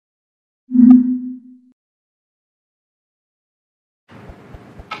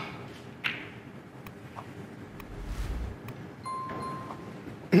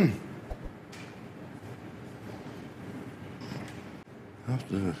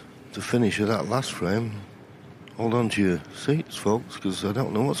to finish of that last frame. Hold on to your seats, folks, because I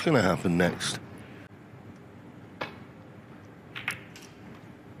don't know what's going to happen next.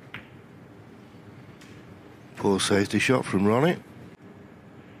 Poor safety shot from Ronnie.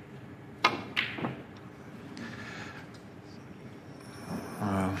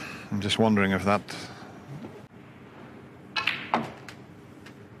 I'm just wondering if that...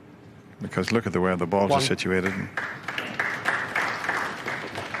 Because look at the way the balls are situated.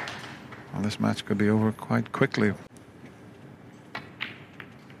 Well, this match could be over quite quickly.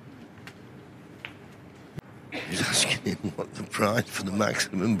 He's asking him what the price for the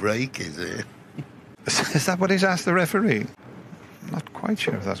maximum break is here. Is that what he's asked the referee? I'm not quite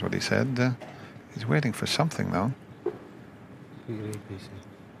sure if that's what he said. He's waiting for something, though.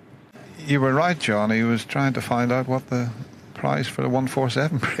 You were right, John. He was trying to find out what the price for the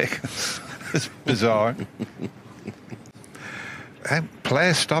 147 break is. It's bizarre.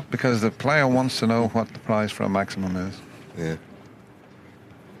 Play stopped because the player wants to know what the price for a maximum is. Yeah.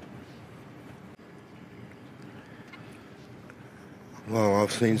 Well,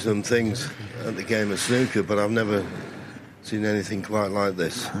 I've seen some things at the game of snooker, but I've never seen anything quite like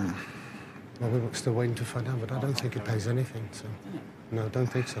this. Well, we're still waiting to find out, but I don't think it pays anything, so... No, I don't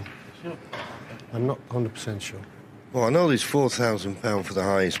think so. I'm not 100% sure. Well, I know there's £4,000 for the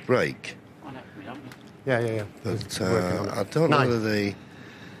highest break. Yeah. But I don't know whether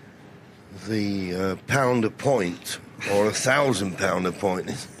the pound a point or £1,000 a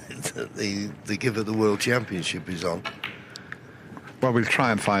point that the give at the World Championship is on. Well, we'll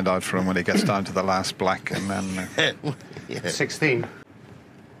try and find out for him when he gets down to the last black, and then... Yeah. 16.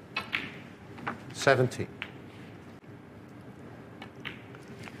 17.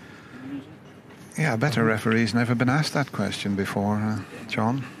 Yeah, I bet a referee's never been asked that question before,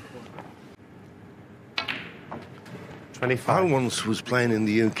 John. 25. I once was playing in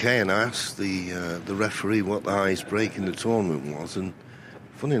the UK and I asked the referee what the highest break in the tournament was, and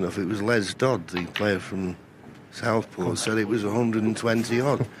funny enough, it was Les Dodd, the player from Southport, said it was 120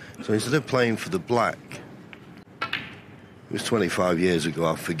 odd. So instead of playing for the black, it was 25 years ago,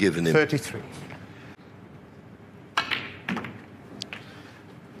 I've forgiven him. 33.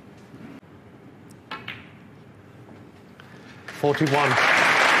 41.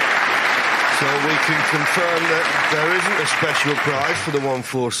 So we can confirm that there isn't a special prize for the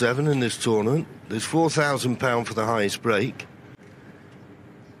 147 in this tournament. There's £4,000 for the highest break.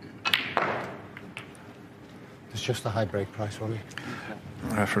 It's just the high break price, Ronnie.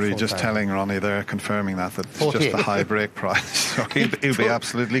 Referee just telling Ronnie there, confirming that it's 48. just the high break price. So he'll be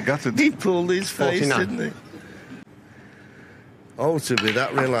absolutely gutted. He pulled his face, 49. didn't he? Oh, to be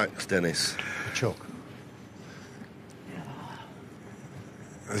that relaxed, Dennis. Choke.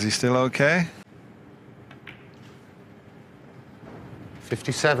 Is he still okay?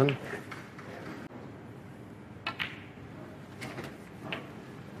 57.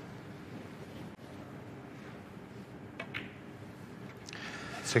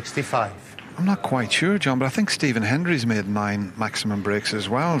 65. I'm not quite sure, John, but I think Stephen Hendry's made 9 maximum breaks as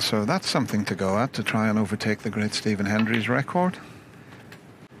well, so that's something to go at to try and overtake the great Stephen Hendry's record.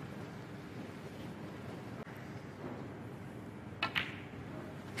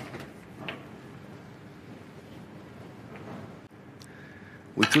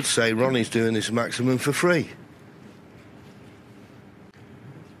 We could say Ronnie's doing this maximum for free.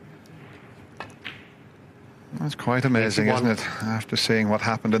 That's quite amazing, 81. isn't it? After seeing what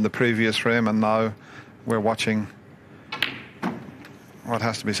happened in the previous frame, and now we're watching what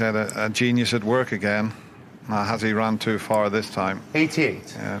has to be said, a genius at work again. Now, has he run too far this time?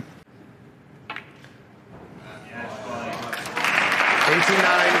 88. Yeah.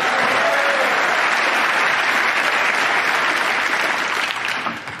 89.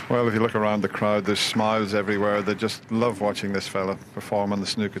 Well, if you look around the crowd, there's smiles everywhere. They just love watching this fella perform on the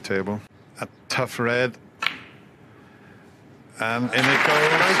snooker table. A tough red. And in it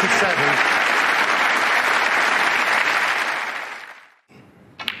goes. 97.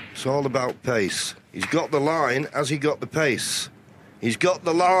 It's all about pace. He's got the line as he got the pace. He's got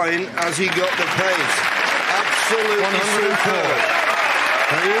the line as he got the pace. Absolutely superb.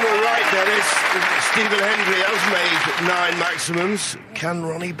 And you were right, Dennis. Stephen Hendry has made 9 maximums. Can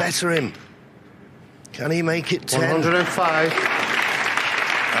Ronnie better him? Can he make it 10? 105.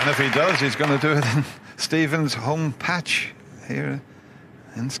 And if he does, he's going to do it in Stephen's home patch here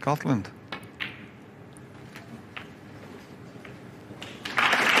in Scotland.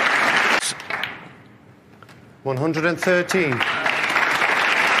 $113.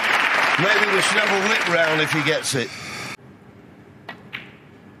 Maybe we should have a whip round if he gets it.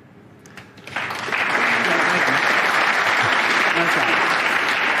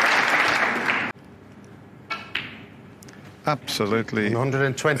 Absolutely.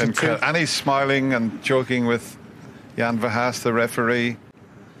 122. And he's smiling and joking with Jan Verhaas, the referee.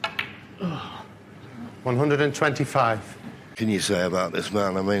 125. What can you say about this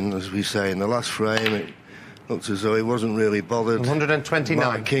man? I mean, as we say, in the last frame, it looks as though he wasn't really bothered. 129.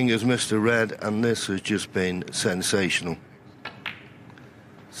 Mark King has missed a red, and this has just been sensational.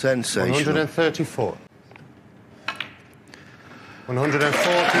 Sensational. 134.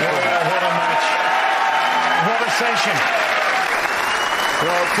 144. What a match. What a session.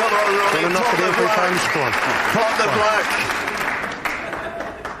 Well, come on, Ronnie. Pot the black. Pot the black.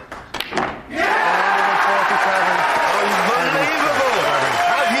 Unbelievable.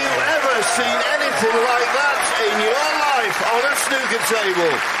 Have you ever seen anything like that in your life on a snooker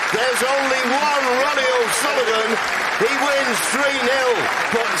table? There's only one Ronnie O'Sullivan. He wins 3-0,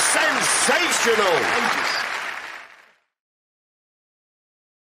 but sensational.